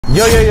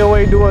Yo,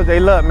 what you do is,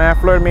 hey, look, man,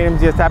 Florida Made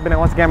MGS tapping in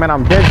once again, man.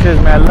 I'm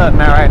Dentist, man. Look,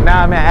 man, right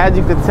now, man, as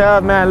you can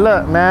tell, man,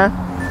 look, man.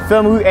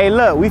 Feel me? Hey,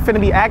 look, we finna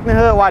be acting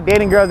hood while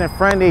dating girls in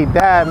front of their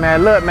dad,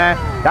 man. Look, man,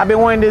 y'all been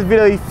wanting this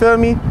video, you feel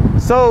me?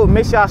 So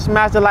make sure y'all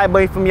smash the like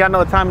button for me. Y'all know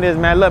what time it is,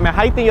 man. Look, man,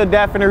 how you think your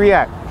dad finna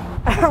react?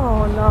 I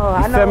don't know.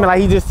 You feel me?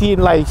 Like, he just see a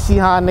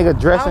nigga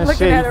dressing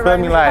shit, you feel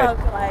me? Like,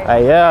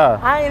 yeah.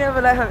 I ain't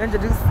never let him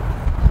introduce,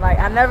 like,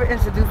 I never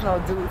introduced no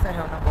dude to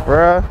him no more.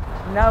 Bruh?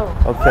 No.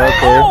 Okay.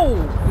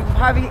 He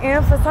probably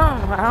in for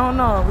something. I don't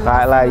know.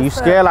 Like you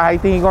scared? Like, how you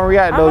think he gonna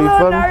react, though? You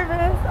feel me?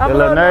 I'm a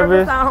little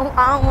nervous. I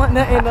don't want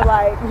nothing to,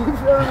 like, you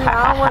feel me?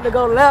 I don't want to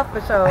go left for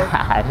sure.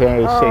 He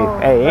ain't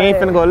shit. Hey, he ain't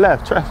finna go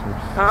left, trust me.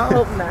 I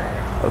hope not.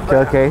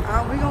 Okay. We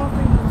gonna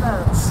see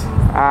what's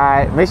up.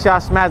 Alright, make sure y'all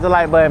smash the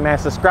like button, man.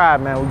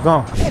 Subscribe, man. We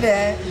gone. Hey,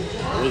 Dad.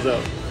 What's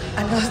up?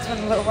 I know it's been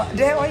a little while.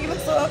 Dad, why you look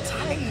so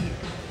uptight?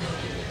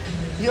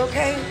 You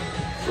okay?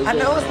 I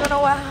know it's been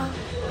a while.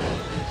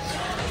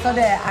 So,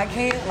 Dad, I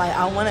can't, like,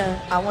 I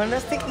want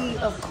us to eat,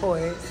 of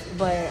course,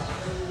 but,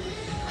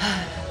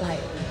 like,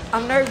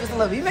 I'm nervous a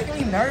little. You making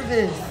me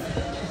nervous.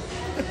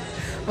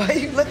 Why are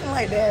you looking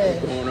like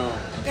that? What's going on?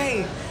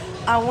 Okay,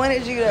 I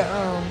wanted you to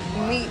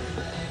meet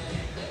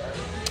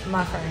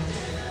my friend.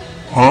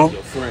 Huh?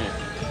 Your friend.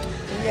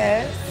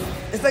 Yes,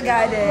 it's a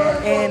guy there,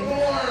 and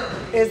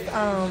it's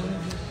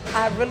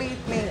I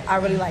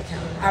really like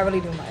him. I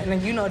really do.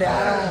 And you know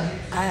that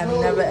I have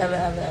never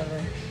ever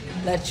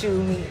let you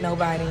meet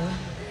nobody.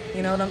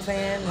 You know what I'm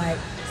saying? Like,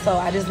 so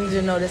I just need you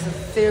to know this is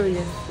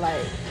serious.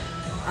 Like,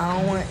 I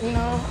don't want,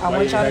 I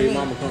want y'all to meet.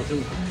 Why you didn't have your mama come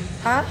too?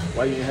 Huh?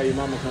 Why you didn't have your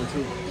mama come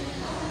too?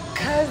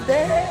 Cause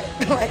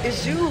Dad, like,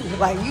 it's you.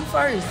 Like, you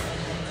first.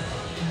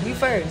 You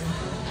first.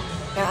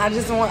 And I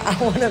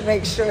want to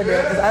make sure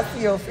that, because I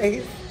see your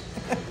face,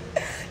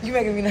 you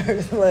making me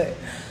nervous, but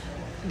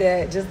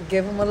that just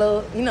give him a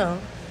little,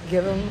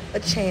 give him a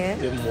chance.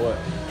 Give him what?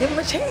 Give him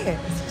a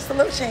chance, just a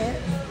little chance.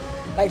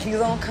 Like, he's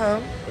gonna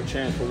come. A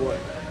chance for what?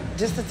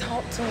 Just to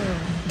talk to him.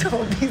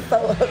 Don't be so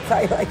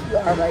uptight like you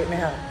are right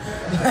now.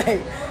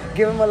 Like,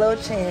 give him a little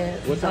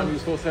chance. What time are you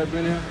supposed to have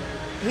been here?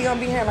 He gonna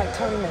be here in like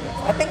 20 minutes.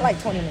 I think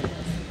like 20 minutes.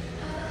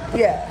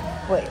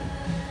 Yeah, wait.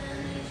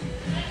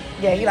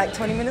 Yeah, he like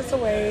 20 minutes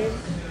away.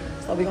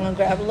 So we're gonna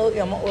grab a little,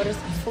 I'm gonna order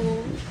some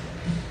food.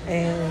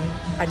 And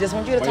I just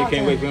want you to Why talk to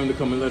him. you can't wait for him to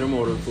come and let him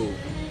order the food?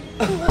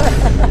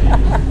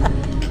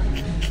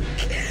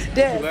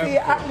 Dad, see,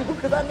 I knew,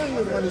 because I knew you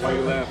was going to say. Why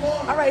you laughing?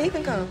 All right, he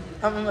can come.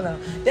 I'm gonna.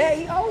 Dad,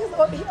 he always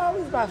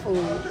buy food.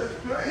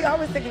 He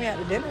always taking me out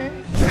to dinner.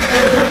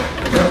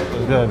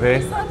 What's good,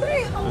 babe? So,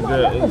 babe,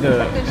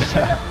 It's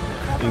good.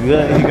 You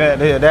good?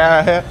 Dad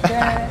right here?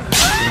 Dad.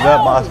 What's good,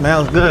 boss man?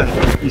 What's good?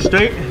 You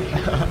straight?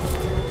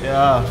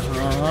 Yeah.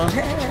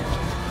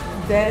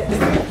 Dad.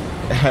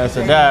 That's a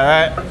dad,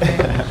 right?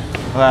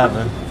 What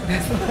happened?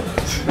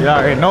 You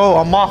already know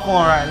I'm off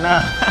on right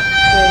now.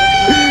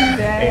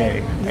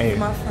 Dad, this hey. is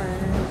my friend.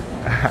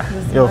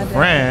 This is Your my dad.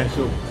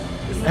 friend?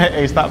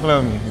 Hey, stop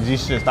playing with me. G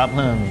shit, stop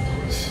playing with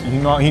me.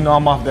 You know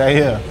I'm off that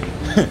here.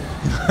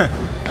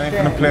 I ain't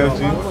finna play with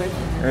you.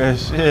 Yeah,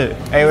 shit.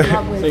 Hey,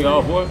 Say you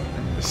off what?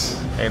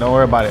 hey, don't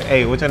worry about it.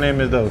 Hey, what your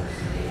name is though?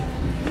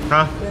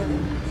 Huh?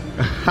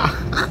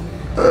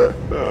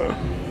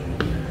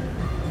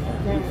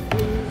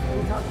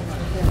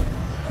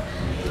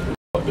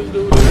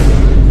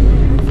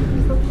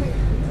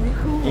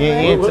 You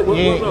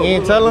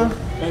ain't tell him?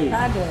 Hey,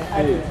 I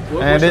did.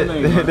 what's And your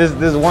name? this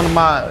is one of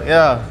my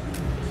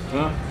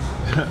Huh?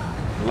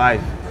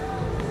 life.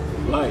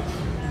 Life.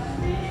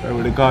 That's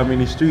what they call me in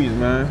the streets,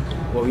 man.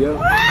 Oh, yeah?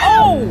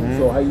 Oh!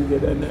 So how you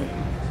get that name?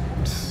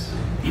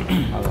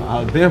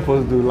 I was been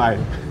supposed to do life.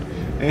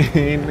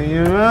 You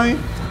know what I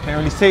mean? Can't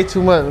really say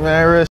too much,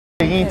 man. Real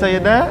shit. You ain't tell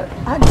your dad?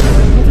 I did.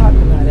 We talked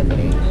about it, but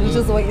we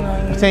just waiting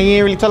on you. Saying you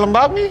ain't really tell him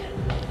about me?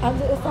 I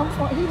just, at some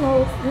point, he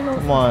knows.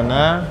 Come on,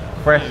 man.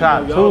 Fresh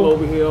shot Y'all too.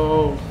 over here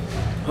all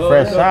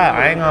Fresh shot.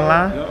 I ain't gonna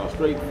lie. Y'all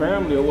straight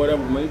family or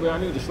whatever. Maybe I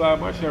need to slide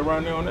my shit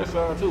right there on that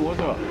side too.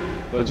 What's up?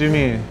 What you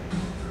mean?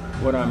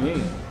 What I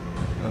mean?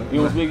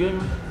 You don't speak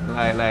English?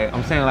 Like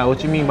I'm saying, like,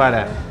 what you mean by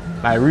that?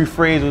 Like,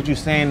 rephrase what you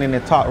saying in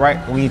the talk, right?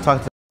 When you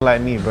talk to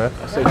like me, bro.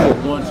 I say it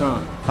one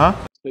time. Huh?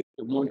 Say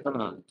it one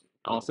time.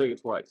 I don't say it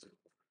twice.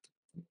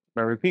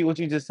 But repeat what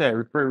you just said.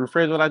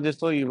 Rephrase what I just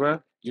told you, bro.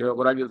 You heard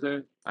what I just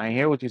said? I ain't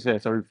hear what you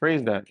said, so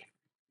rephrase that.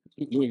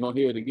 You ain't gonna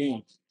hear it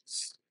again.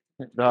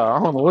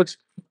 Dawg, I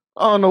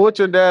don't know what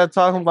your dad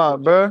talking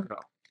about, bro.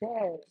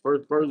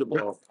 First of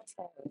all,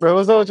 Bro,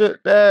 what's up with your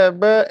dad,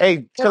 bro?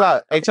 Hey, chill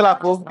out. Hey, chill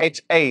out, fool.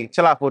 Hey,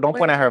 chill out, fool. Don't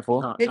point at her,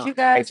 fool. Did you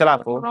guys? Hey, chill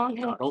out, fool.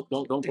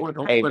 don't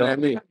point Hey, at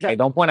me. Hey,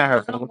 don't point at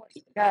her, fool.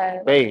 Guys.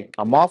 Hey,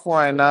 I'm off one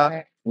right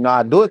now. You know,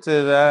 I do it to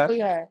his ass.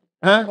 Yeah.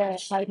 Huh? Yeah.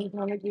 I just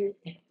want to do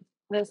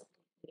this.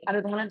 I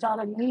just want y'all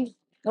to meet.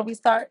 Can we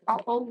start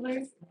all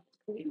over?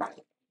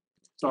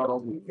 Start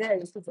over. Yeah,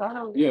 it's just start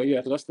over.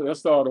 Yeah. Let's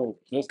start over.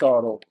 Let's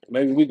start over.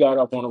 Maybe we got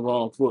up on the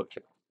wrong foot.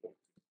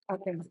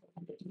 Okay.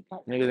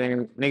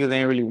 Niggas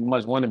ain't really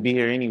much want to be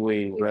here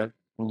anyways, bro.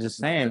 I'm just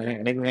saying,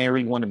 niggas ain't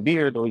really want to be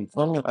here though. You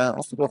feel me? Like, I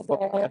don't give a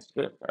fuck about that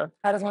shit, bro.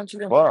 I just want you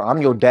to. Well,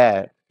 I'm your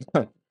dad.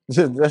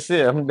 That's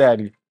it. I'm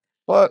daddy.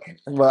 Fuck.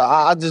 But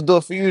I just do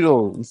it for you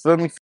though. You feel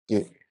me? Fuck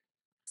it.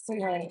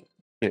 Sweetheart.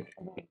 Yeah.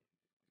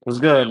 What's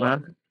good,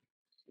 man?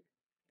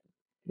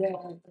 Yeah.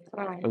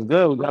 Fine. What's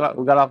good? We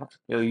got off.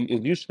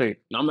 Is you straight?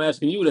 I'm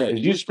asking you that. Is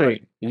you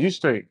straight? Is you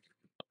straight?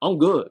 I'm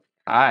good.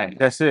 All right,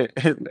 that's it.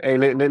 Hey,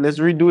 let's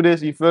redo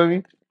this. You feel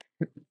me?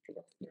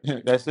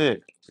 That's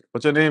it.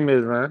 What your name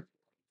is, man?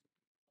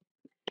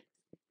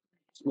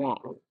 Swamp.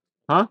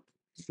 Huh?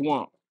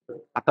 Swamp.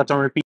 I thought you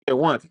only repeat it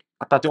once.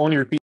 I thought you only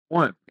repeat it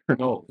once.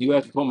 No, you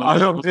asked for my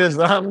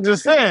I'm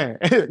just saying.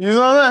 You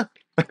know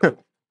what?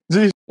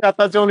 Gee, I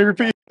thought you only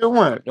repeat it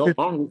once. No, I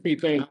don't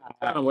repeat things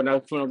when I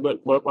was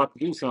about to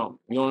do something.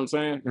 You know what I'm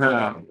saying?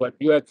 Nah. But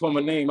you asked for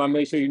my name. I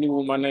made sure you knew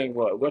what my name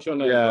was. What's your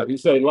name? Yeah. You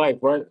say Life,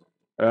 right?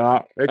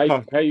 How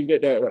you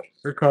get that right?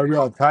 They call me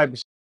all type of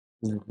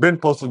shit. Been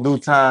supposed to do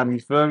time, you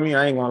feel me?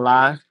 I ain't gonna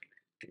lie.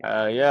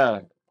 Yeah.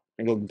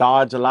 I go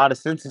dodge a lot of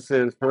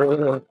sentences for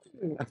real.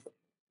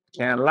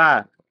 Can't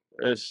lie.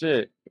 Real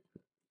shit.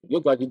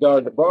 Look like you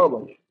dodged the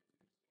barber.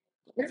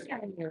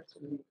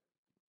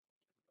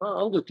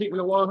 I'm just keeping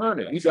it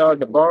 100. He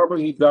dodged the barber.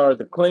 He dodged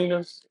the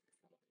cleaners.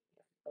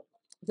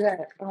 Yeah.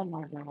 Oh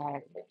my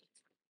God.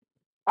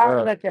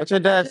 What's your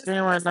dad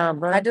saying right now,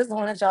 bro? I just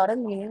wanted y'all to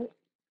meet.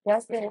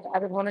 That's it. I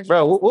just wanted you.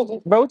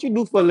 Bro, what you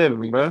do for a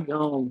living, bro?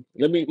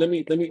 Let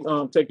me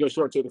take your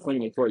shirt to the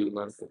cleaning for you,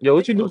 man. Yo,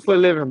 what you do for a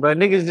living, bro?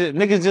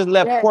 Niggas just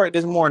left court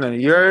this morning.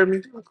 You heard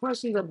me?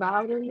 Questions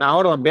about it? Now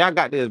hold on, B. I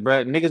got this,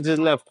 bro. Niggas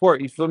just left court.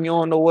 You feel me? You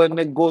don't know what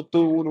nigga go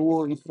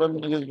through. You feel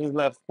me? Niggas just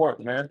left court,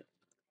 man.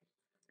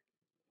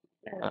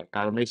 I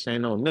gotta make sure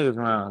ain't no niggas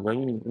around, bro.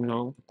 You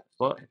know,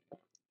 fuck.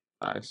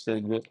 Alright,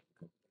 shit good.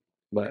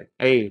 But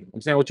hey, I'm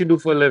saying, what you do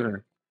for a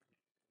living?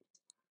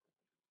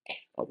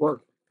 I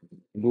work.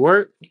 You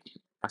work?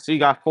 I see you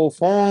got 4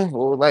 phones.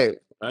 Or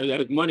like,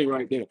 That's money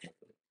right there.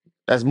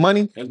 that's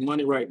money? That's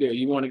money right there.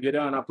 You want to get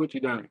down? I'll put you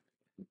down.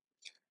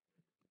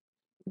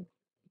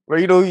 Bro,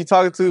 you know who you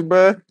talking to,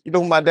 bro? You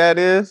know who my dad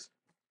is?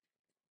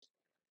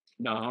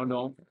 No, I don't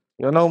know.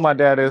 You don't know who my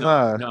dad is,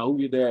 huh? No, who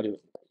your dad is?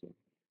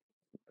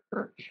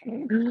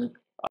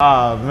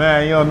 Oh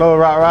man, you don't know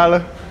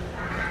Rottweiler?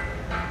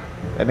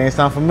 That ain't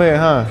sound familiar,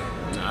 huh?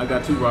 Nah, I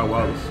got 2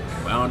 Rottweilers.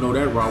 I don't know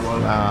that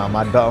Rottweiler. Nah,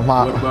 my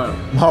What about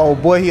him? my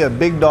old boy, he a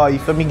big dog. You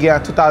feel me? Get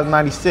out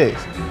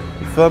 2096.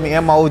 You feel me?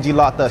 And my OG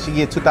locked up. She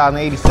get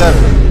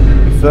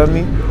 2087. You feel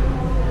me?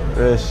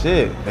 Real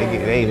shit.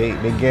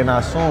 They getting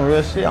out soon.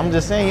 Real shit. I'm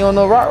just saying, you don't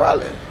know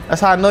Rottweiler. That's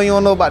how I know you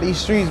don't know about these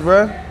streets,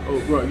 bro. Oh,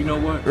 bro, you know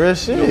what? Real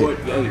shit. You know what?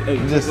 Hey,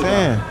 I'm just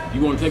saying.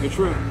 You want to take a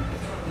trip?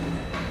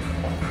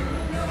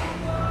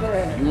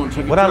 You want to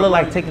take a What trip? I look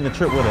like taking a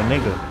trip with a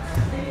nigga?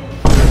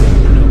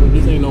 No,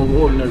 this ain't no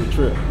ordinary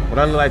trip. What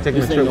I look like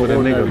taking a This trip ain't no with a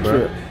ordinary nigga,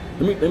 bro?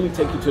 trip. Let me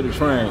take you to the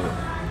triangle,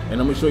 and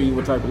I'm gonna show you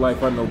what type of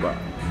life I know about.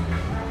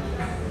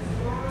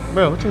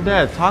 Bro, what your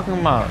dad talking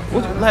about?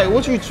 What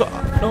you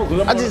No,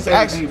 cause I'm I on just the same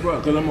asked- shit,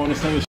 bro. Cause I'm on the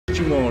same shit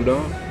you on,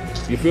 dog.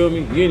 You feel me?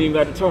 You ain't even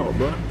got to talk,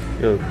 bro.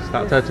 Yo,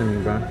 stop touching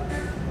me, bro.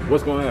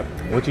 What's gonna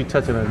happen? What you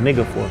touching a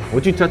nigga for?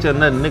 What you touching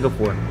another nigga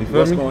for? You feel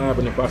What's me? gonna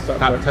happen if I stop?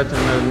 Stop touching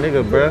another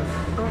nigga, bro.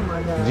 Oh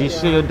my God. G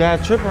shit, your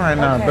dad tripping right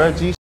now, Okay. bro.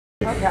 G.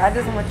 Okay, I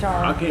just want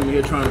y'all. I came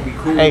here trying to be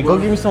cool. Hey, bro.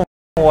 go give me some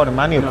water, man.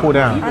 I need to cool You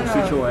down. gonna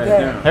sit your ass Yeah.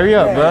 down. Hurry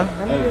up, bro.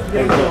 Let me just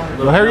Hey, get look, going.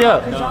 look. Yo, hurry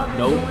up.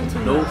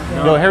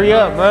 No. Yo, hurry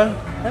up, bro.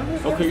 Let me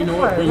just Okay, get you know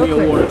some what? Bring real me a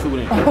quick. water too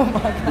then. Oh my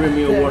God. Bring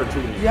me a water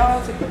too then.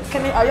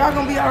 Y'all, are y'all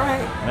gonna be all right?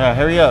 Yeah,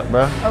 hurry up,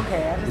 bro.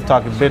 Okay, I We just.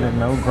 talking business,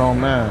 man. We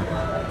grown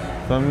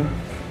man. Feel me?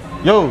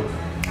 Yo,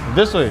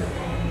 this way.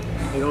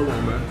 Hey, hold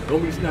on, man.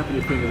 Don't be snapping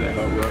your fingers at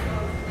her, bro.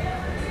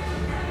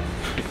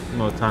 You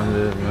know what time it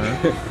is,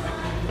 man.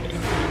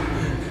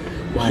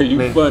 Why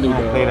you funny,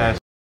 don't dog? play that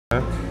shit,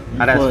 bro.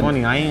 How that's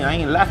funny. I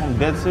ain't laughing. I'm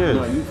dead No,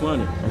 serious. you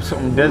funny.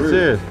 I'm dead For real.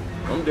 serious.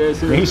 I'm dead Ain't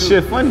serious.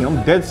 shit too. funny.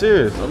 I'm dead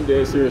serious. I'm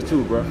dead serious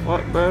too, bro.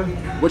 Fuck, bro.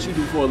 What you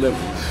do for a living?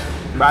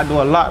 Bro, I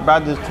do a lot, bro. I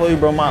just told you,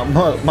 bro,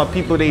 my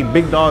people, they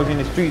big dogs in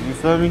the streets, you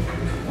feel me?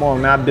 Come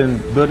on, man, I've been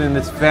building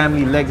this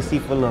family legacy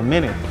for a little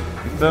minute,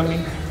 you feel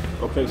me?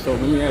 Okay, so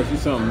let me ask you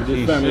something. This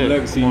Gee, family shit.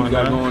 legacy Come you on,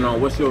 got man. going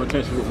on, what's your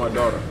intention with my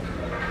daughter?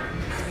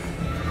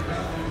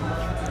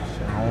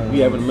 I We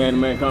having a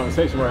man-to-man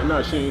conversation right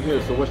now. She ain't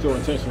here, so what's your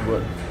intention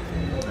with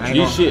her? ain't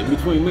This gonna- shit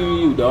between me and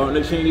you, dog.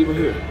 She ain't even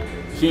here.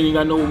 She ain't even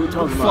got to know what we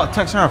talking Fuck, about.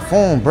 text her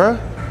phone, bro.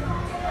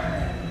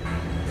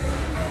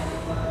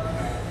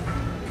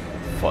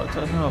 Fuck,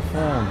 text her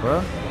phone,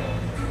 bro.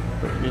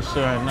 This shit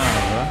right now,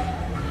 bro.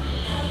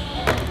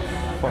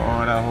 Fuck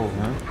all that hoe,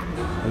 man.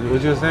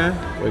 What you saying?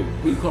 Wait,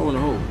 who you calling a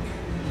hoe?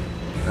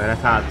 Bro,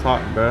 that's how I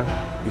talk, bro.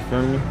 You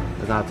feel me?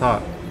 That's how I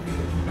talk.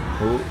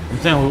 I'm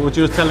saying what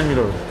you was telling me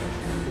though.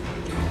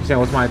 You saying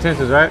what's my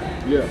intentions, right?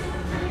 Yeah.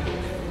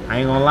 I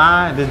ain't gonna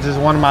lie, this is just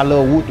one of my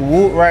little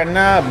whoop right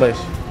now, but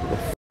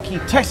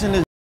keep texting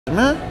this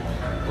man.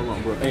 Hold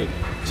on, bro. Hey,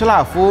 Chill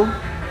out, fool.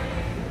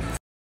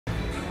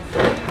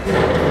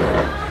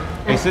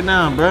 Hey, sit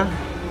down, bro.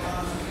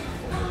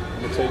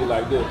 I'm gonna tell you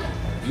like this.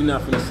 You're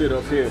not finna sit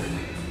up here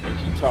and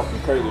keep talking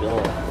crazy to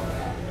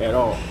her at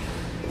all.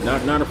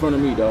 Not in front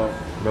of me, dog.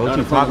 Bro, what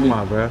you talking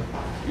about, bro?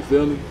 You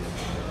feel me?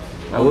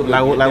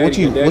 Like what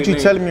you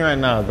telling me right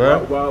now,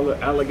 bro? Wild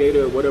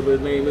alligator, whatever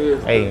his name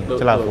is. Hey,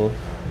 chill out, fool.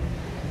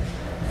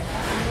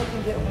 You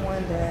can get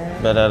one,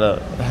 Dad.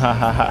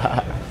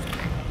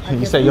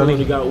 You say you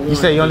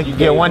only can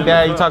get one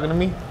dad. You talking to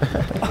me?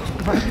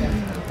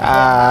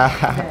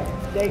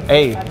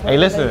 Hey,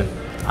 listen.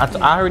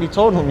 I already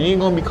told him you ain't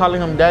gonna be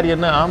calling him daddy or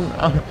nothing.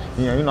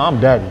 I'm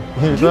daddy.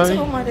 You feel me?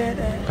 told my dad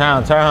that.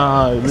 Pound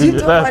town, You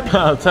told my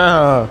pound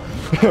town.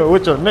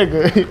 With your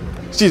nigga,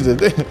 she's a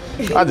dick.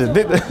 I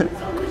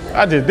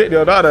just did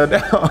your daughter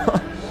down.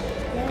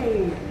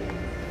 Hey.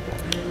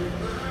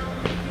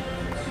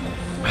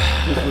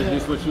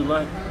 This what you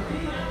like?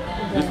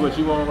 This what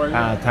you want right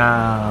now? Pound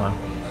town.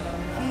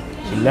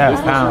 She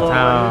left Pound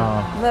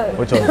town Look.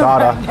 with your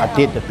daughter. I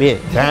did the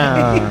bit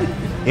down.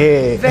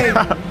 Yeah.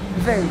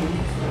 Baby,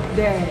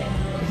 Dad,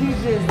 he's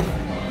just,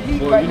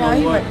 Boy, right you now,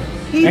 know what?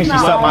 he's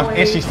not always.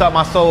 And she sucked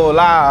my soul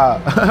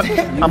loud.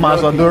 I might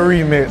as well do a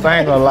remix. I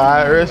ain't gonna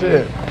lie, real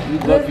shit. You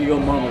lucky your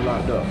mama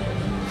locked up.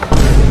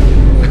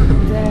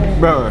 Dad,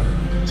 Bro,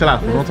 chill out.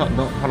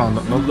 Hold on.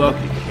 You lucky.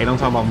 Hey, don't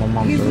talk about my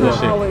mom. he's Real not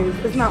shit. always,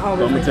 it's not always.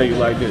 So I'm gonna tell you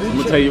like this. I'm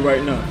gonna tell you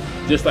right now.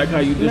 Just like how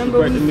you Remember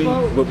we disrespected me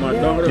spoke? with my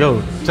Yeah. daughter.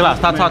 Yo, chill out.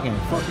 Stop Man, talking.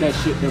 Fuck that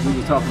shit that we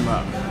was talking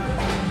about.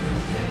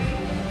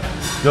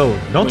 Yo,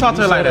 don't talk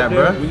to her like that,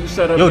 bro.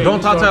 Yo,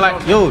 don't talk to her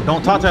like. Yo,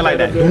 don't talk to her like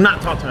that. Do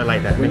not talk to her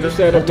like that, When you nigga.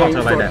 said Don't talk to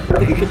her like that.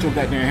 Get your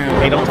goddamn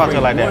hand. Hey, don't talk to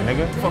her like that, nigga.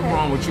 What the fuck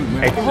wrong with you,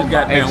 man? Hey, Just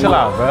goddamn chill what?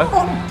 out, bro.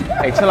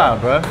 Hey, chill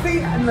out, bro.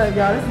 See, look,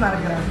 y'all, this is not a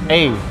good idea.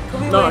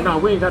 Hey, No,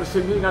 we ain't gotta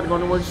sit. We ain't gotta go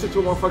nowhere. Just sit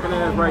your motherfucking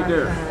ass right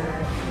there.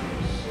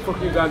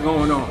 Fuck you got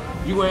going on?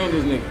 You and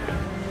this nigga.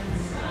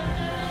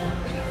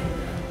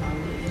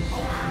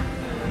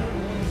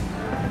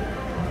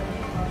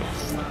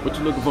 What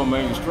you looking for,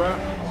 man? You strap?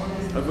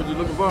 That's what you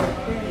looking for?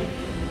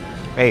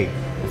 hey,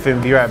 I'm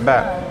finna be right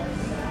back.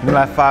 Give me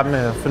like 5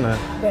 minutes.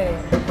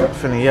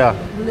 Babe, Yeah.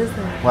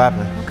 listen. What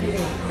happened? Okay,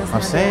 that's my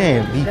I'm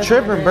saying, dad. he That's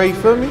tripping, my bro. You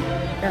dad. feel me?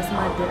 That's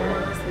my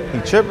dad.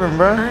 He tripping,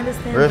 bro. I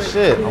understand, Real but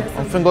shit. he I'm has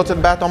some- finna go to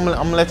the bathroom. I'm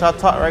gonna let y'all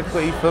talk right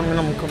quick. You feel me? And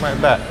I'm gonna come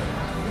right back.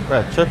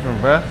 Bro, tripping,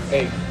 bro.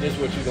 Hey, this is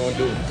what you gonna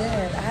do.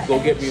 Dad, I Go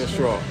get me a asked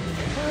straw. you.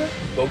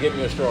 Go get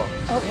me a straw.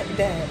 Okay,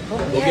 Dad. But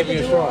we Go had get to me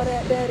a do straw. all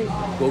that, Daddy.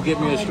 Go get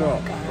me a straw.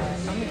 Oh my God.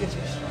 I'm gonna get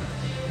you a straw.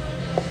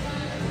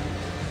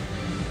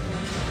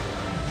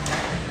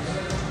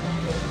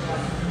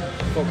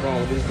 What's wrong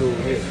with this dude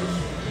here?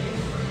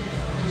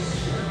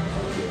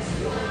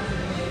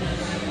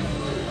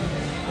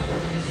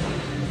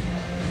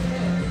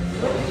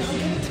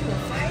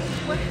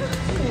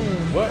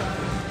 What?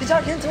 Did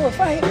y'all get into a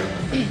fight?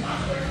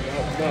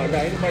 No,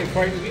 anybody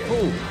fighting, we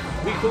cool.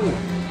 We cool.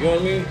 You know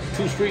what I mean?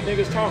 Two street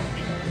niggas talking.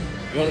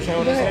 You understand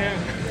what I'm saying?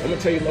 I'm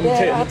gonna tell you, I'm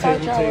gonna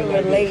tell you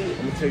like this.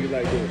 I'm gonna tell you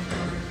like this.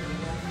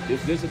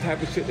 If this is the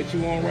type of shit that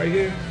you want right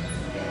here,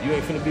 you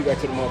ain't finna be back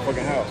to the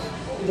motherfucking house.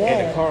 And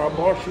Yeah. the car I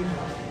bought you,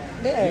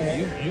 Yeah.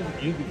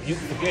 you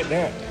forget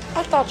that.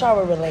 I thought y'all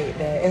were related,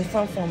 Dad, in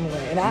some form of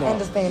way. And I No,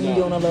 understand you no.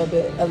 doing a little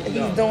bit. He's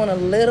No. doing a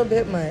little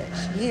bit much.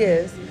 He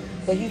is,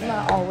 but he's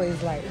not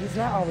always like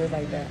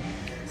that.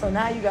 So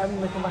now you got me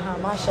looking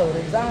behind my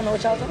shoulders. I don't know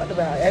what y'all talking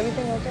about.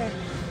 Everything okay?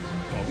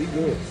 Oh, we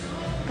good.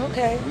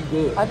 Okay. We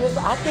good. I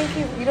think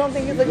you don't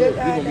think he's We a good good. We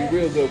guy, gonna Dad? be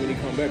real good when he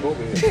come back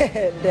over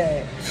here.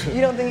 Dad,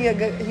 you don't think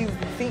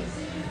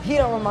he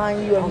don't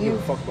remind you I of don't give a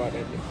you? fuck about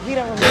that nigga. He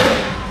don't remind.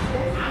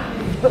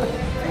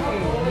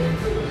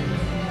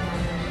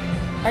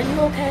 Are you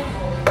okay?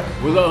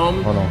 What's up,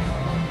 homie? Hold on.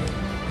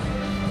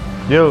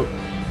 Yo,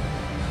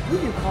 Who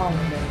you calling,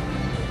 man?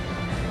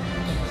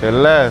 to the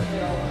left.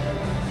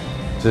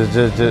 Just,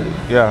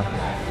 yeah.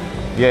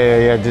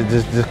 Yeah.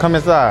 Just come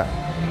inside.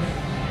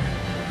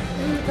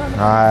 Who you calling?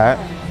 All right.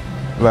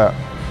 Look.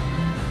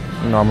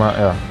 You know, I'm out,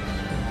 yeah.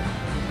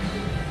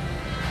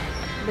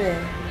 Dad,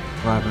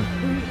 What happened?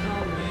 who you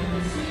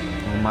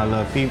calling? All my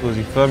little peoples,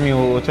 you feel me?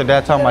 What your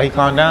dad talking about? He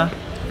calm down?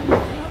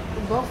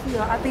 Both of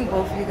y'all, I think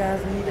both of you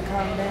guys need to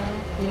calm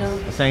down. You know.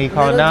 Saying he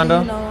calm Little down, do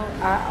though? you know,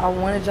 I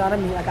wanted y'all to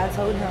meet. Like I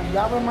told him,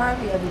 y'all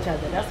remind me of each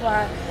other. That's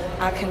why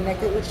I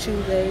connected with you,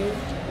 babe,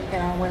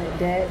 and I wanted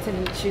Dad to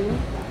meet you.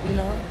 You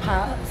know,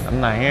 pops. I'm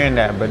not hearing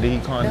that, but he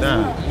calm That's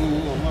down. why.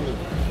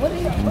 What are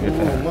you Get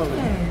that. doing?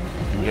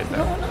 Get What's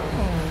going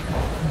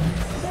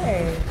on?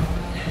 Hey,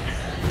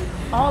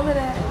 all of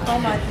that. Oh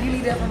my, you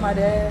need that from my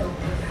dad.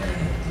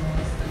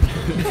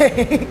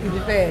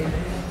 Babe.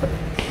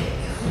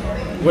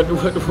 What's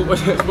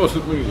that supposed to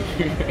mean?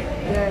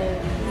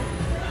 Yeah.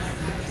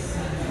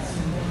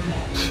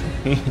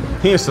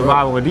 He ain't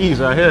surviving with these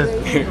right here. let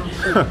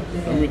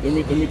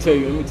me tell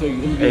you, let me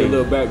give you Hey. a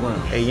little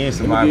background. Hey, you ain't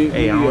Let me surviving. give-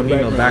 Hey, I let me don't give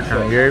need you no a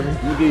background, you hear me?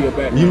 Let me give you a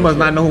background. You must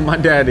not know who my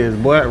dad is,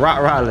 boy.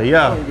 Rottweiler, I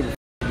yeah. don't give a f-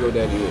 your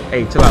daddy is.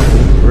 Hey, chill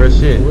out, real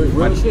shit.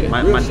 Real shit,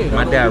 My real shit.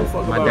 my I don't dad, give a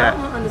fuck my about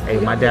dad. it. Hey,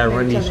 my dad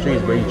run these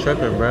streets, bro. You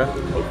tripping, bro?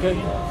 Okay.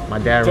 My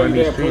dad Tell run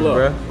your these dad streets, pull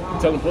bro.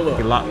 up. Tell him pull up.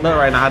 He locked up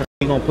right now. How the f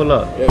he gonna pull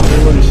up? Yeah, you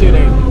ain't running shit,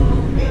 ain't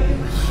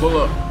you? Pull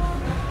up.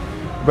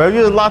 Bro,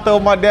 you just locked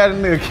over my dad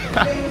in there.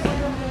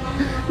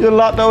 You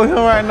locked over him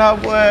right now,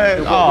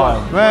 boy.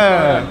 Oh,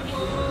 man.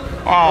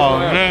 Oh,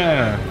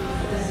 man.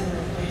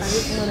 I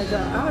just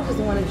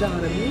wanted y'all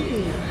to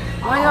meet.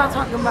 Why y'all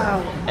talking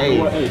about? Hey,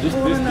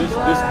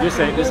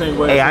 this ain't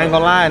where. Hey, I ain't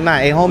gonna lie, nah.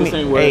 Hey, homie. This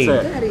ain't where it's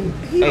at. Daddy,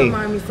 he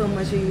remind me so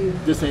much of you.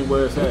 This ain't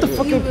where it's at. What the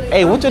fuck?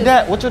 Hey, what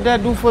your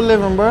dad do for a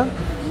living, bro?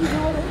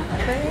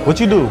 What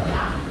you do?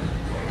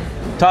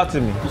 Talk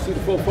to me. You see the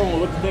full phone?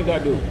 What you think I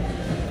do?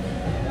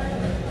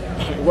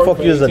 Fuck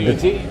you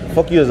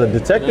as a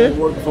detective? I ain't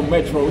working for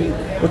Metro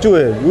either. What you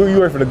is? You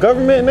work for the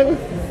government, nigga?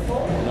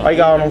 Why you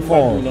got all them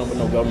phones?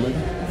 No government.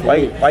 Why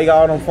you got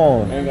all them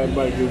phones? I ain't got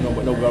anybody do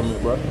no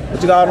government, bro.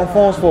 What you got all them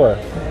phones for?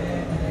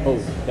 Oh,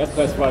 that's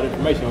classified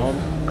information,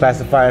 homie.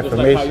 Classified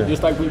information.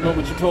 Just like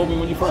remember what you told me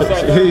when you first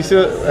sat down? You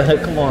should.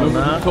 Come on, Remember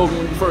what man. you told me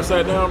when you first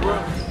sat down, bro?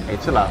 Hey,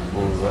 chill out,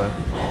 fool, bro.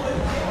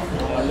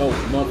 I know,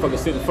 motherfuckers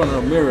sit in front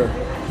of a mirror,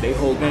 they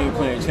whole game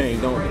plan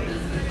change, don't they?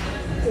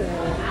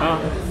 Huh?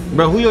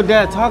 Bro, who your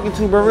dad talking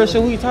to, bro? Real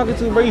shit. Who you talking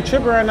to, bro? You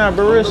tripping right now,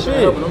 bro? Real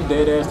shit. I'm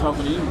dead ass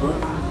talking to you, bro.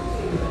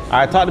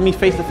 Alright, talk to me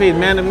face to face,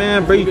 man to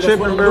man, bro. You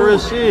tripping, bro? Real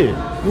shit.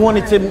 You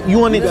wanted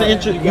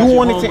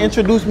to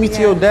introduce me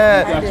to your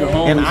dad,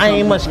 and I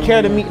ain't much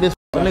care to meet this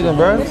nigga,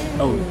 bro.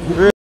 Oh,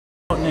 Real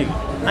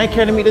nigga. I ain't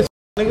care to meet this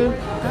nigga.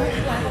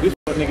 This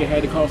nigga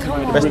had to call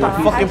somebody to Bro,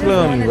 stop fucking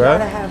playing with me, bro.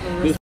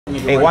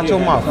 Hey, watch your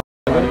mouth,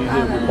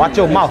 nigga. Watch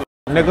your mouth,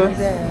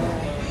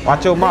 nigga.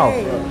 Watch your mouth.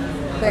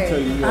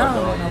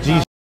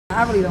 G.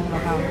 I really don't know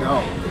how.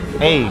 No.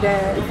 Hey,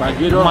 If I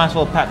get you up, might as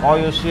well pack all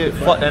your shit.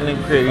 Fuck that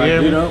nigga crib, you if I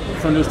hear get me? up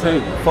from this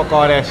table. Fuck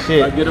all that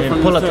shit. Get up And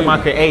from pull this up to my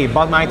table. crib. Hey,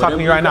 boss man, I ain't talking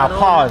to you right now.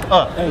 Pause.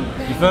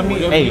 You feel me?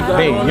 Hey,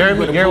 babe, you hear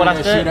me? You hear what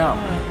I said?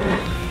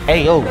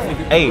 Hey, yo.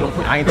 Hey,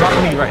 I ain't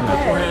talking to you right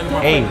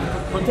now. Hey,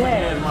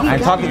 I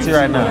ain't talking to you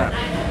right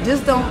now.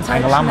 Just don't touch I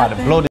ain't gonna lie, I'm about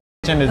to blow this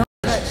bitch in this.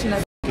 touch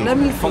nothing. Let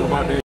me see. I'm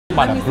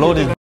about to blow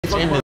this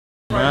bitch in this,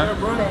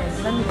 man.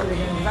 Let me see the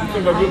game. You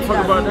think I give a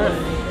fuck about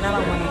that?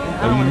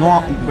 But you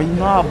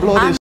know I blow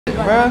this shit,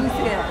 bro.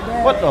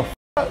 What the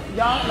fuck?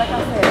 Y'all, like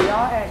I said, y'all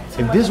act.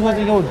 If this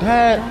wasn't your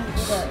dad,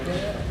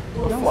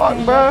 the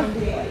fuck,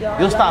 bro?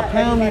 You'll stop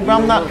playing with me, bro.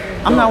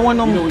 I'm not one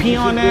of them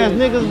peon ass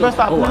niggas, bro.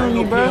 Stop playing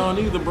with me, bro.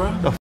 Either, bro.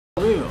 The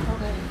Real.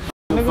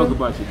 Fuck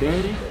about your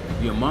daddy,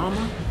 your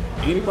mama,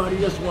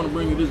 anybody else want to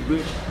bring you this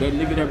bitch, that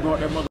nigga that brought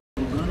that mother.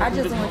 I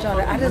just want y'all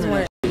to, I just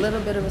want a little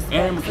bit of And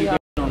I'm respect gonna for keep y'all.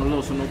 that on the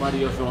low so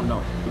nobody else don't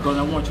know. Because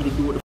I want you to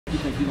do what the fuck you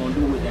think you gonna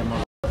do with that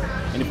mother.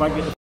 And if I get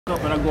the fuck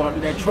up and I go out to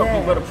that truck,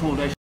 you better pull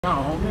that shit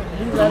out,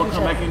 homie. Because I'm gonna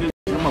come back in this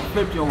and I'm gonna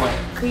flip your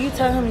ass. Could you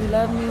tell him you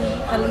love me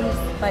at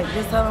least? Like,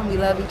 just tell him we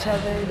love each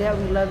other, that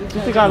we love each other.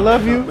 You think I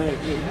love you?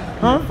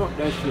 Huh? Fuck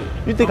that shit.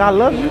 You think I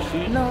love you?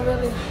 No,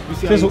 really.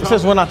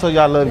 Since when I told you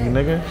I love you,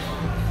 nigga?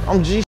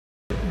 I'm G.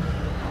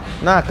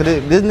 Nah, cause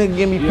this nigga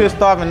get me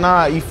pissed off and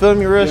nah, you feel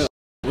me, real shit?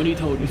 When he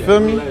told you that? feel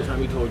me? Last time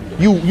he told you that?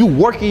 You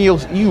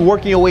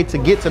working your way to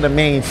get to the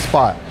main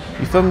spot.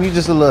 You feel me? You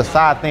just a little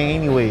side thing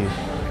anyways.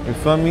 You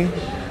feel me?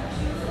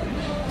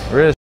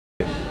 Real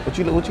shit.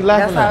 What you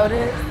laughing That's how at? it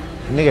is.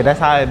 Nigga, that's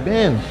how it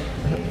been.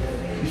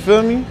 You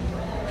feel me?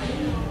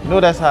 You know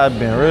that's how it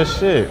been. Real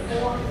shit.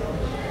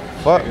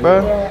 Fuck,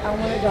 bro. Yeah, I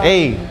wanted y'all.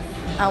 Hey,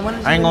 I wanted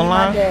you I ain't to meet gonna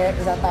lie. my dad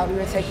because I thought we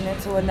were taking it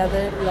to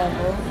another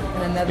level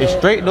and another. it's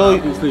straight though.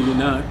 Obviously you're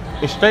not.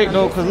 It's straight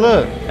though, cause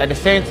look, at the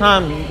same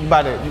time, you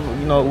about to,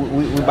 you know,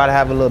 we about to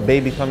have a little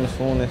baby coming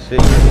soon and shit.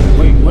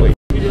 Wait, what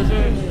the you just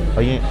said?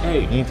 Oh, you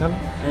Hey. ain't telling?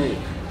 Hey,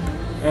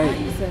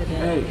 You said that.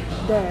 hey.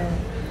 Dad,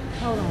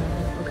 hold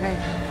on, okay?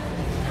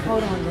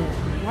 Hold on, Dad.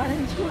 Why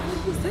didn't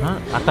you say Huh?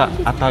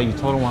 I thought you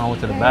told him when I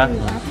went to the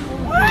bathroom.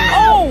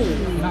 I told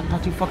you. I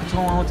thought you fucking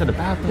told him when I went to the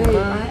bathroom, Babe,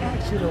 bro. I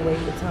asked you to wait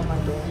to tell my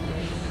dad.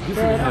 You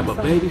finna have a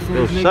baby for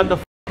Yo, this nigga? shut the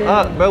f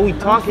up, bro. We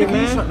talking,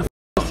 man.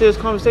 Serious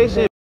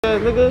conversation,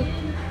 nigga.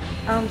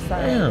 I'm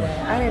sorry, Damn.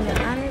 Dad.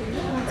 I didn't,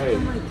 you want to tell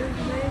him like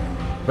this,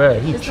 man? Bro,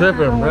 he It's not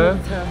tripping, how I bro.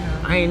 wanted to tell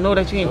him. I ain't know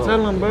that you ain't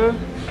telling him, bro.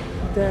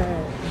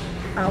 Dad,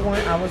 I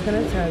was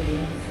gonna tell you.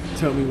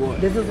 Tell me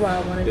what? This is why I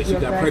wanted That you you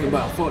got pregnant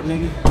by a fuck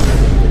nigga?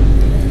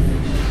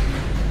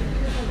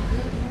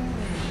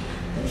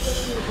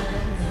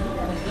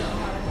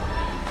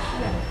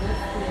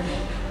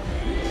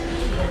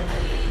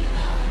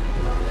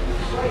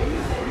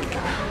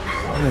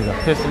 Nigga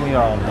pissing me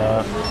off,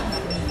 dog.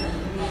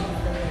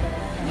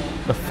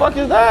 The fuck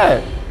is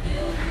that?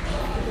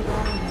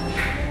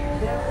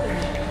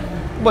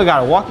 Boy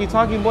got a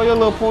walkie-talkie, boy. Your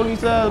little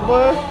police ass,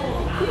 boy.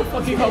 Who the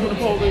fuck you calling the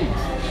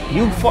police?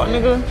 You fuck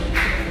nigga.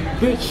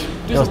 Bitch,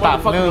 this Yo, is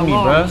stop playing with me,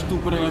 bro.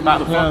 Stupid ass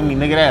Stop playing with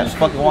me, nigga. That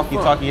fucking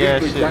walkie-talkie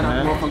ass shit,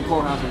 man. Motherfucking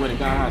courthouse and went and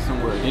got high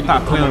somewhere. Then you Stop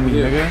come playing with over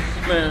me, here.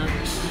 nigga.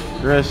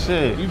 Man, Real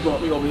shit. you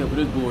brought me over here for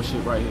this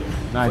bullshit right here.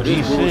 Nah, For G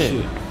this shit.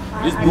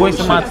 bullshit. This You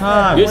wasting my bullshit.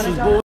 time. This is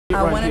bullshit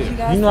I right wanted you here.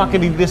 guys You know I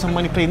could be get some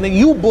money paid, nigga.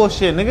 You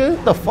bullshit,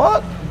 nigga. The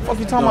fuck? Fuck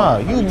you talking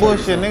about? You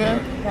bullshit, nigga.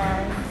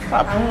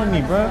 Stop playing with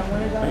me, bro.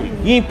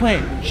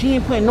 She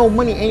ain't putting no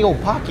money in your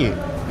pocket.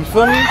 You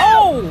feel me?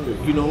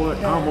 You know what?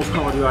 I almost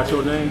called you out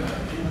your name,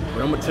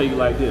 but I'm gonna tell you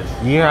like this.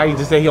 Yeah, I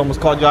just say he almost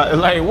called you out.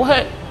 Like,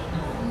 what?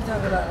 You talking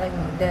talk about like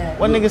my dad.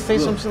 What nigga say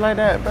some shit like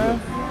that, bro? I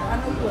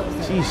know you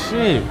upset. Gee,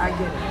 shit. I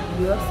get it.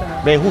 You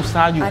upset. Babe, whose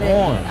side you on?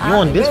 didn't- You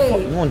on this babe.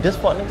 fuck? You on this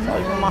fuck nigga side?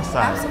 You on my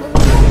side?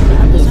 Absolutely.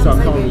 I'm just Stop trying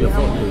to calling say, me a baby,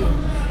 fuck I'm nigga. with you.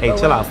 Hey, But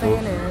chill what out, I'm fool.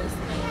 saying is,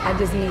 I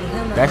just need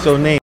him. to That's your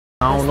name.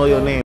 I don't know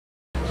your name.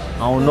 I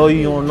don't know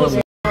you don't know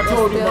me. I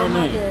told you my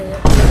name.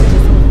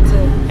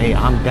 Hey,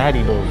 I'm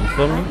daddy though, you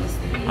feel me?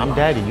 I'm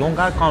daddy. You don't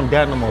gotta call him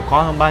dad no more.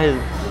 Call him by his.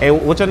 Hey,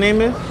 what your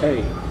name is?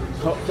 Hey,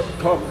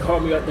 call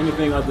me up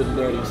anything other than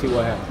daddy and see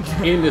what happens.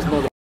 In this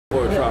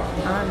motherfucker shop.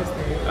 I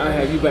understand. I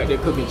have you back there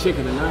cooking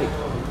chicken tonight.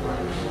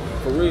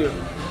 For real.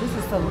 This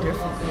is so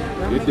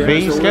different. Your dad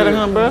Babe, you so scared of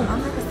real. him, bro? I'm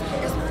not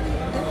scared. It's not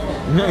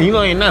different. You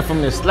know ain't nothing for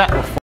me to slap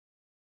before.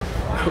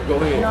 Go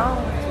ahead.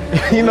 No.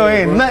 You know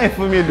ain't nothing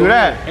for me to do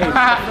that. Hey,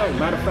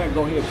 matter of fact,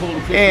 go ahead, pull the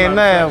pistol Ain't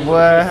out. nothing, boy.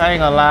 I ain't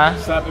gonna lie.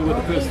 Slap me with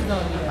the pistol.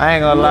 I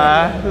ain't gonna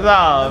lie.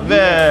 Oh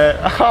man.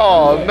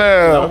 Oh I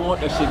man.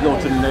 want that shit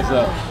going to the next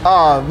level.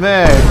 Oh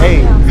man.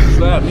 Hey,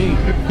 Slap me.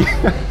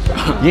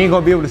 you ain't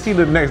gonna be able to see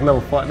the next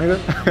level, fuck nigga.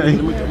 I'm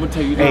gonna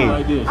tell you Hey. that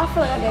like this. I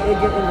feel like I gotta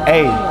get in the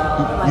Hey,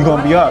 like, you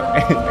gonna be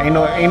up.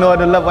 ain't no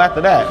other level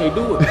after that. Okay,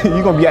 do it.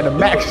 You gonna be at the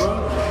max.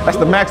 That's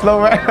the max level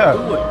right there.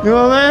 You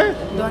know what I'm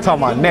saying?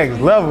 Talking about next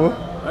level.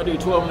 I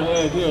did 12 and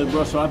a half years,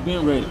 bro, so I've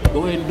been ready.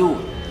 Go ahead and do it.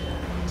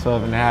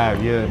 12 and a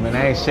half years, man.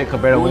 That ain't shit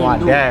compared to Go what ahead my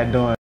and do dad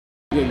doing.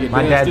 Yeah, your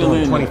My dad's dad still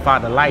doing in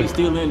 25 to there. life. He's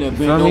still in there, You bent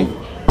feel me? over.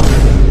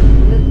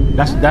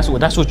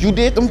 That's what you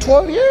did them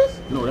 12 years?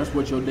 No, that's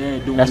what your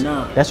dad doing That's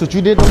now. that's what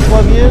you did them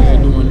 12 years?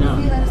 Dad doing now.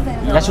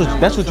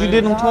 That's what you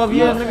did them 12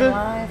 years,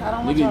 nigga?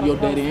 Nigga, your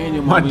daddy and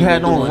your My mama dad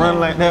ain't don't doing run that.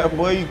 like that,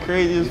 boy. You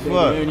crazy as Your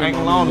fuck. daddy and I your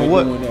don't mama know ain't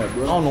what doing that,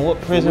 bro. I don't know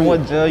what prison,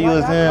 what jail you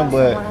was in,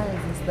 but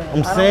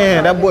I'm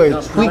saying that boy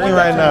is tweaking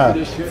right now.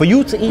 For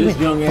you to even, This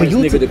young for ass you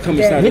nigga to to, come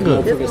inside this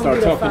nigga, motherfucker and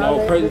start talking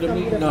all crazy to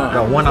me? Yo,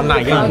 Nah. one, I'm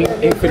not young. He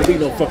ain't finna be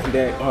no fucking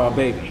dad,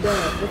 baby. It's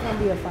gonna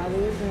be a 5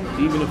 years.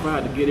 Even if I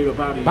had to get it up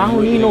out of here. But I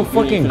don't it need no ain't finna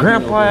fucking be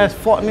grandpa no ass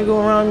fuck nigga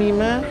around me,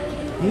 man.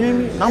 You hear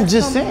me? I'm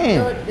just saying.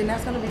 Then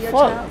that's gonna be your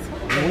Fuck. child's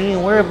father. We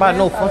ain't worried about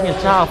no fucking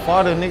child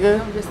father, nigga.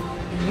 I'm just,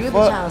 you're the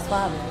Fuck. child's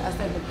father. I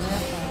said the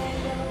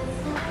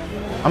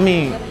grandfather. I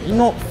mean, you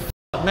know,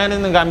 man, this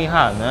nigga got me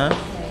hot, man.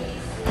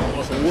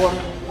 Want some water?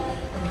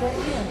 But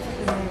yeah,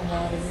 take the name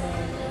out of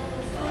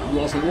it. You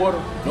want some water?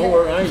 Don't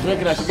worry, I ain't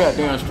drinking out your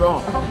goddamn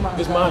straw.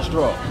 It's my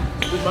straw.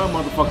 It's my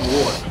motherfucking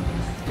water.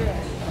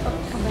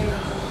 Come here.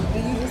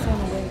 And you just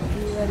wanna wait.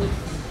 You ready?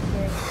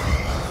 Yeah.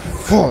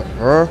 Fuck,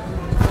 bro. You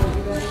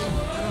ready?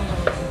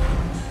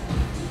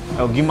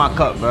 Yo, give my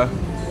cup, bro.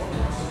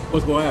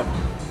 What's gonna happen?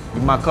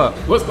 Give my cup.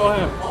 What's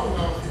gonna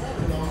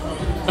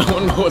happen? I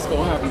don't know what's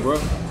gonna happen, bro.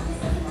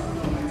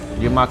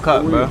 Give my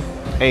cup, bro.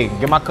 Hey,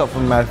 get my cup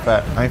from matter of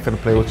fact. I ain't finna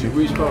play with You you.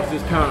 reach across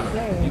this counter,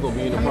 you gonna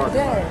be in the parking lot.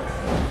 Dad.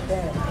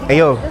 Dad. Hey,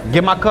 yo,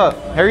 get my cup.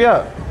 Hurry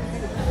up.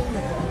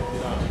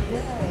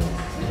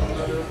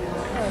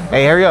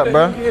 Hey, hurry up,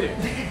 bro. Get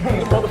it. The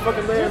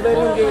motherfucking man, let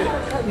him get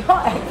it. Y'all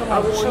acting I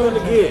like want him to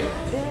get it.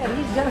 Dad,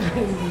 he's younger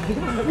than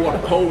you.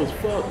 Water cold as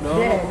fuck, dog.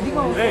 Dad, you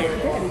gonna Hey,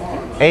 Daddy,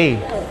 Hey.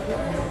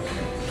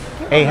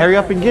 Hey, hurry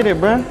up and get it,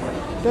 bro.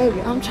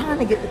 baby, I'm trying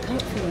to get the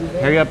cup for you, baby.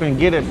 Hurry up and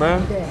get it, bro.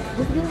 Dad,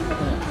 just give him the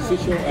cup.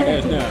 sit your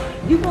ass down.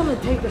 You gonna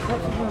take the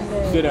cup from him,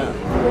 Dad? Sit down.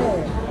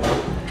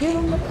 Dad, give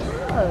him the cup.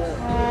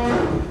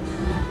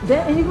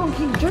 Dad, and you gonna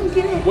keep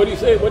drinking it? What he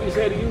say? What he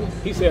say to you?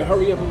 He said,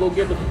 "Hurry up and go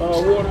get the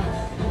water."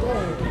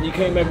 Dad, And you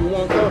came back with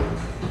one cup.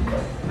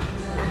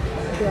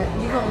 Dad,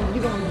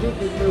 you gonna drink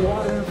the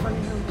water in front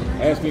of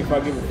him? Ask me if I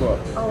give a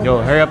fuck.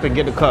 Yo, hurry up and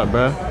get the cup,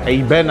 bro. Hey,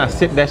 you better not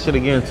sip that shit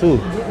again, too.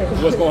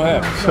 What's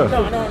gonna happen?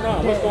 No.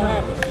 What's gonna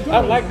happen? I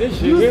like this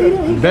shit.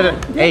 Yeah. You better,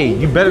 hey,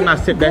 you better not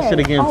sip that shit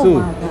again, Oh too.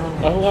 my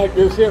God. I like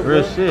this shit, bro.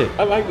 Real shit.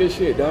 I like this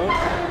shit, dog.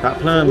 Stop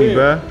playing with me,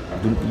 bro.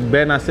 You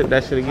better not sip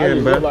that shit I again,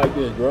 just bro. look like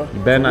this, bro. You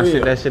better not For sip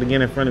real. that shit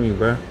again in front of me,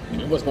 bro.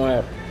 What's gonna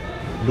happen?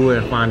 Do it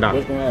and find out.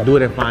 What's gonna happen? Do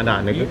it and find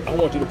out, nigga. I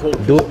want you to pull the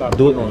Do pistol out it, and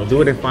do put on it, the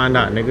do it table. and find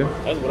out, nigga.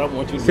 That's what I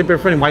want you to Sip do. in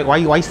front of me. Why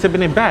you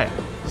sipping it back?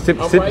 Sip,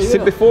 I'm sip, right sip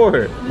here. it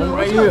forward. I'm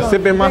right here.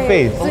 Sip in my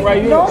face. I'm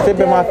right here. No, Sip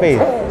in my Dad, face.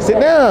 Dad, Sit Dad.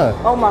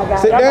 down. Oh my God.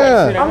 Sit I'm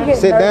down. getting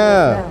Sit nervous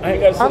down. now. I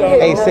ain't gotta sit I'm down.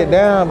 getting Hey, sit nervous.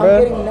 down, I'm bro.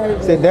 getting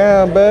nervous. Sit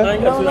down, I bro.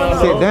 ain't gotta sit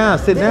down. Sit down.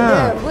 Sit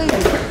Dad, down. please.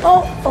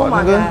 Oh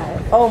my nigga.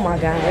 God. Oh my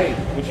God.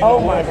 but you Oh know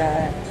my what?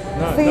 God.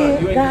 Nah, See, you ain't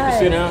get to guys.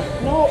 sit down.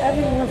 No,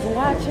 everyone's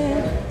watching.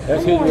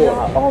 That's Come his on, water.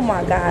 y'all. Oh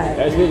my God.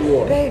 That's his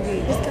water. Baby,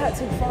 this got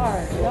too far.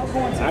 Y'all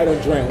going too I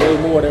done drank way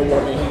more than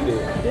what he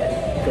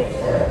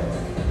did.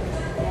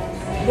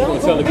 You gonna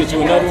tell her to get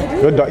you another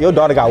one? Your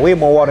daughter got way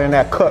more water in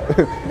that cup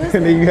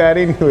than you had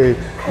anyway.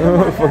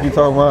 What the fuck you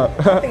talking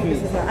about? I think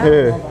this is not, I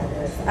don't know about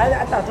this.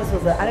 I thought this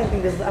was I don't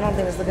think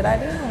this is a good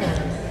idea.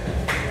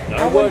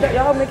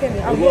 Y'all making me,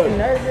 I'm getting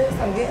nervous.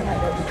 I'm getting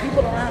like the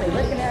people around me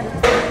looking at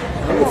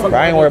us. Bro,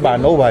 I ain't worried about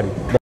nobody.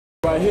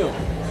 Right here.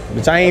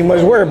 Bitch, I ain't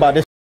much worried about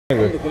this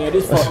nigga. Looking at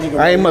this fuck nigga.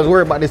 I ain't much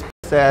worried about this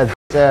pussy ass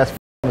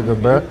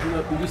nigga,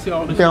 bro. You see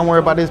all You this think I'm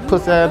worried about this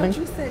pussy ass But nigga?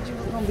 you said you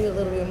was gonna be a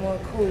little bit more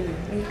cool.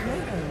 And you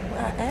couldn't.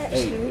 I asked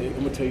Hey, you.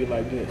 I'm gonna tell you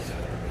like this.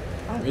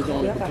 I'm It's cool.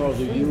 only Y'all got because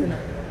me of you. freezing.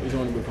 It's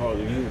only because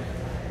of you.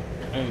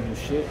 I ain't do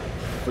shit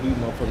for these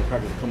motherfucking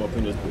crackers to come up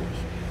in this bitch.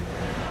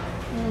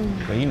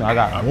 But you know, I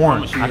got a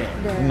warrant. You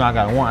know, I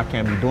got a warrant. I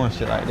can't be doing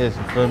shit like this.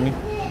 You feel me?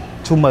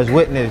 Too much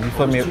witness. You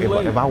feel me?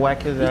 If I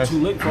whack his ass,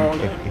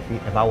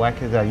 if I whack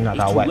his ass, you know, I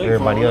gotta whack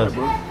everybody else.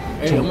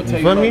 Hey, you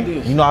feel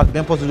me? You know, I've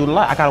been supposed to do a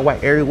lot. I gotta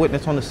whack every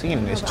witness on the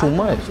scene. It's too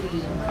much.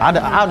 I'd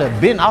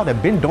have been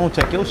don't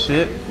check your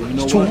shit.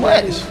 It's too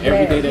much.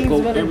 Every day that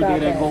go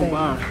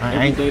by,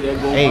 I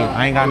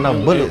ain't got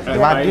enough bullets. If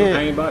I did,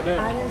 I ain't about that.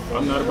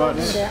 I'm not about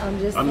that.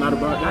 I'm not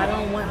about that. I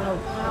don't want no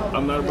power.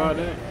 I'm not about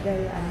that.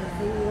 Daddy, I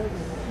see you.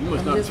 You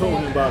must not told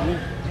him about me.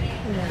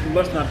 You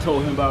must not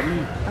told him about me.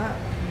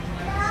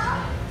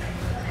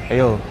 Hey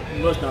yo,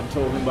 you must not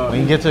told him about me.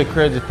 When you get to the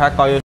crib, just pack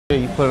all your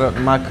shit. You put it up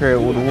in my crib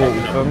with the wood.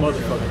 You feel me?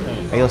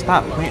 Hey yo,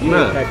 stop playing,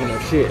 bro. Packing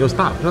up shit. Yo,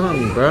 stop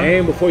playing me, bro.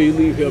 And before you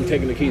leave here, I'm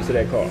taking the keys to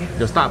that car.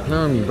 Yo, stop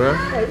playing me, bro.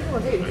 I'm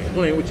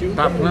playing with you.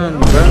 Stop playing me,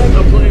 bro.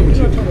 I'm playing with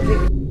you.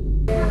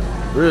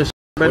 Real shit,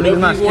 bro. Niggas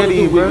not scared of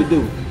you, bro.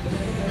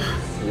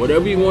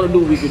 Whatever you want to do,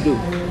 we could do.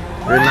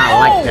 You're not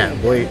like that,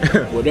 boy.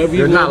 Whatever you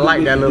You're want not to like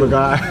do, that little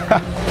guy.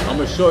 I'm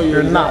gonna show you.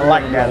 You're not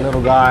like that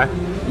little guy.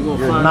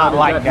 You're not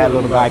like that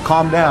little guy.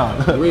 Calm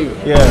down. Real.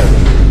 Yeah.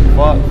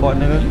 Fuck,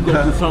 nigga. You go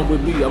do something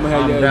with me, I'm gonna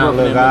have you down,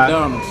 little guy.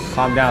 McDonald's.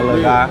 Calm down,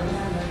 little guy.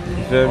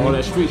 You feel me? All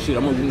that street shit,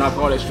 I'm gonna knock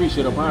all that street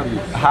shit up out of you.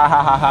 Ha ha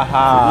ha ha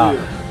ha.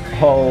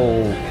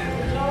 Oh.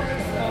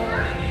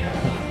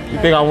 You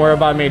think I'm worried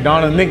about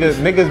McDonald's?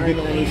 Niggas be.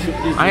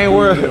 I ain't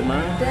worried.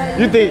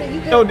 You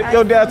think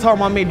your dad talking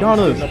about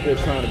McDonald's? Up there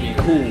trying to be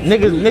cool.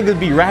 Niggas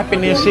be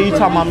rapping and shit. You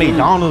talking about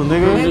McDonald's,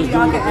 nigga?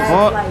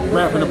 Fuck.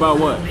 Rapping about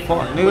what?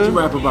 Fuck, nigga. What you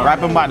rap about?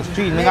 Rapping about the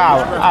street, nigga.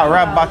 I'll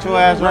rap about your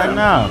ass right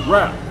now.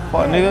 Rap.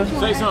 Fuck, nigga.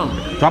 Say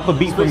something. Drop a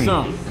beat for me.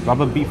 Something. Drop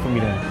a beat for me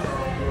then.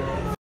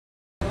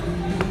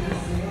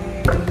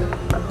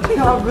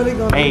 Y'all really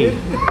gonna Hey,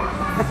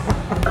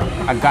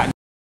 I got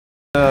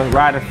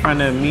right in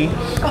front of me.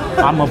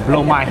 I'ma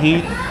blow my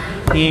heat.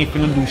 He ain't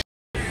finna do shit.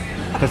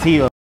 Cause he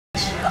a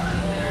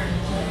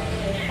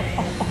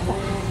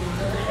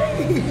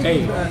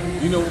Hey,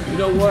 you know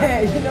what?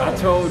 I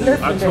told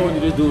you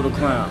this dude a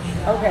clown.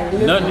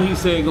 Okay. Nothing he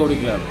said go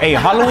together. Hey,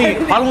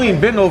 Halloween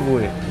been over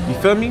with. You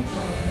feel me?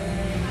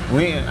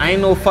 I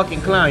ain't no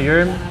fucking clown, you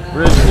heard me?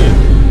 Real shit.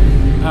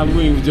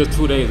 Halloween was just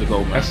 2 days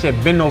ago, man. That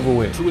shit been over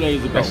with. 2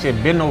 days ago. That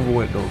shit been over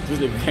with though. This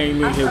nigga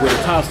came in here with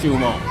a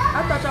costume on.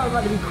 I thought y'all was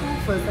about to be cool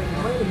for a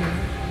second. Wait a minute.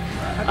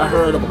 I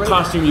heard of a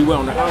costume you wear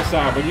on the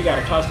outside, but you got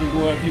a costume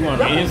you on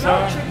the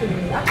inside?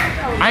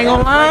 I ain't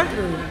gonna lie.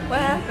 What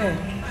happened?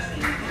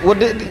 What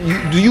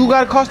do you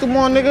got a costume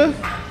on, nigga?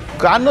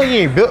 Cause I know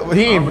you ain't built.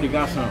 He ain't. I already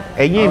got some.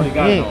 Hey, you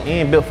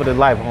ain't built for this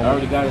life, homie. I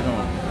already got it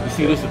on. You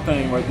see, this is the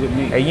thing right with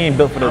me. Hey, you ain't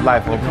built for this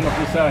life, homie. Come up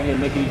inside here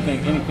and make you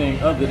think anything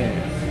other than.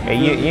 Hey,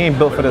 you ain't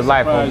built for this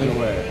life, homie.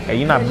 Hey,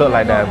 you not built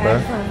like that, bro.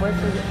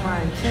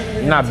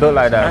 You not built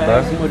like that,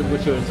 bro.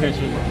 What your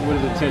intention? What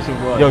his intention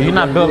was? Yo, you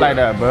not built like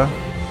that, bro.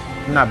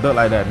 You not built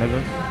like that,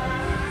 nigga.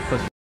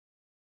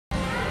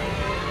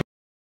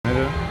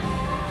 Nigga.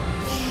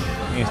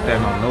 You ain't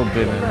standing on no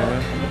business, nigga.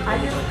 I'm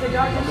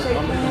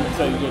gonna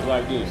tell you just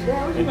like this.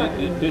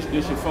 And this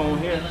your phone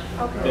here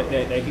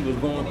that he was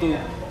going through,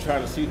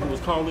 trying to see who was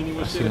calling you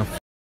and shit. I seen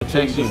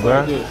text you,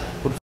 bro.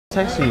 Who the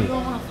text you?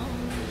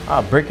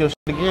 I'll break your shit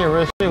again,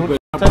 real shit. Who the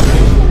text you?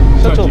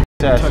 Shut your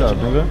ass up,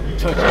 nigga.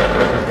 Touch it.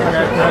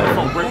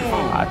 Break the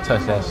phone. I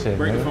touch that shit,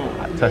 nigga.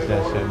 I touch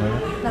that shit, nigga.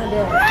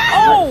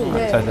 Oh! I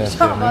touch that shit,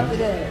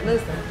 nigga.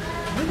 Listen.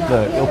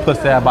 Look, your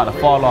pussy about to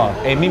fall off.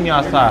 Hey, meet me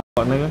outside,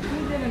 fuck, nigga.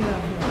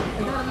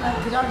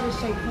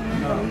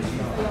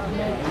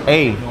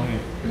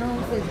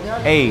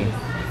 Hey,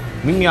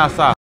 meet me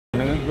outside,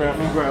 nigga.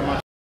 Grab my.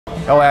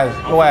 Yo ass.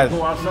 Go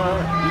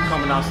outside. You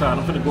coming outside?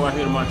 I'm finna go out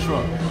here to my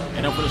truck,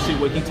 and I'm finna see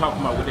what he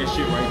talking about with that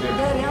shit right there.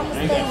 Daddy, I'ma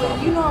stay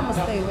with you. Know I'ma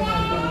stay with him,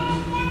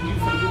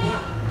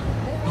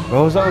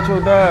 bro. What's up with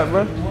your dad,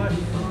 bro? I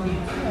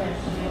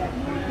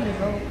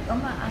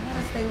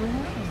gotta stay with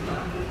him.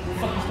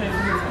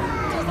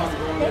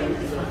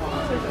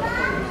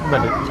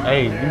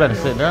 You better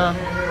sit down.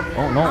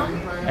 No.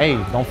 Hey,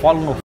 don't follow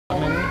no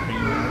nigga.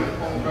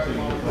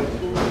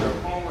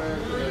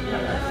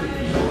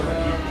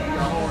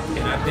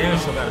 And I damn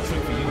sure got a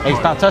trick for you. Hey,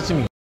 stop touching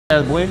me,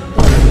 ass boy.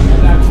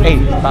 Hey,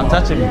 stop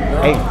touching me.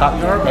 Hey, stop.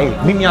 Hey,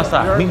 meet me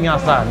outside. Meet me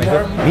outside,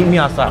 nigga. Meet me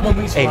outside.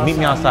 Hey, meet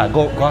me outside.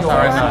 Go outside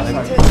right now,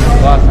 nigga.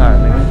 Go outside,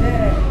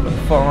 nigga. What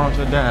the fuck wrong with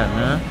your dad,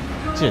 man?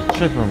 Just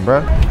tripping,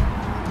 bro.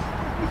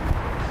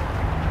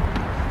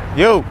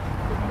 Yo.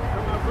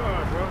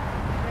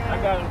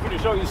 I'm finna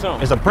show you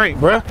something. It's a prank,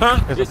 bro. Huh?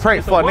 It's a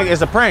prank, fuck, nigga.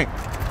 It's a prank.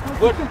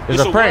 What?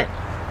 It's a prank.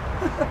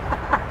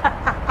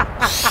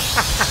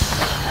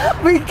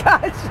 We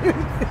got you.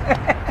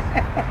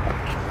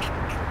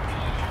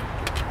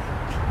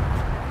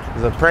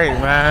 It's a prank,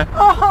 man.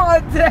 Oh,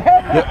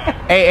 damn.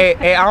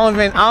 Hey, I don't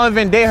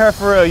even date her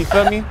for real. You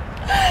feel me?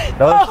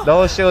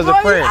 Those shit was a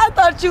prank. I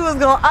thought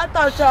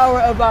y'all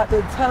were about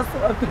to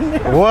tussle up in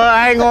there. Well,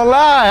 I ain't gonna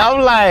lie.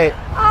 I'm like,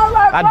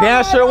 I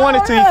damn sure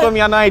wanted to, you feel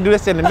me? I know I ain't do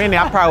this in a minute.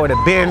 I probably would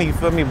have been, you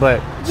feel me?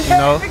 But, you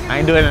know, I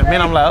ain't doing it in a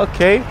minute. I'm like,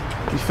 okay.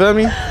 You feel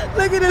me?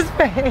 Look at his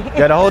face.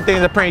 Yeah, the whole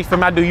thing's a prank. You feel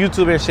me? I do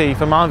YouTube and shit. You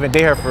feel me? I don't even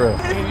date her for real.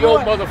 Yo,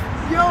 mother.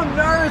 Your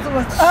nerves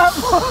was up.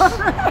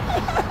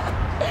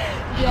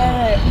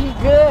 Yeah, you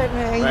good,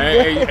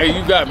 man. Hey,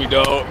 you got me,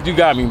 dog. You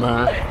got me,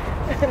 man.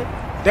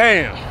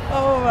 Damn.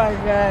 Oh my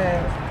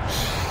God.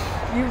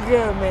 You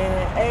good,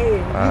 man. Hey, you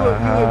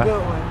a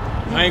good one.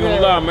 I ain't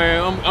gonna lie,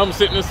 man. I'm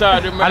sitting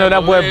inside there, man. I know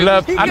that boy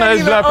blood. I know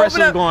his blood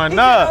pressure's going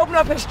up. Open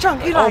up his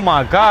trunk. He like, Oh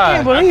my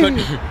God.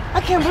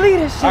 I can't believe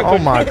this shit. Oh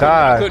my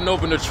God. I couldn't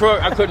open the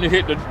truck. I couldn't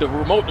hit the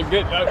remote to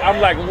get.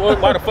 I'm like,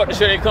 why the fuck the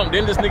shit ain't come?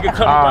 Then this nigga coming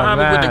behind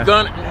me with the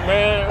gun,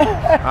 man.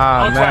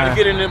 I'm trying to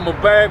get it in my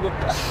bag.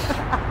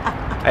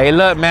 Hey,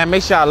 look, man.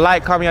 Make sure y'all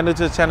like, comment, y'all new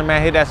to the channel,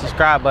 man. Hit that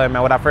subscribe button,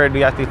 man. Without further ado,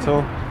 y'all stay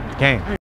tuned. Gang.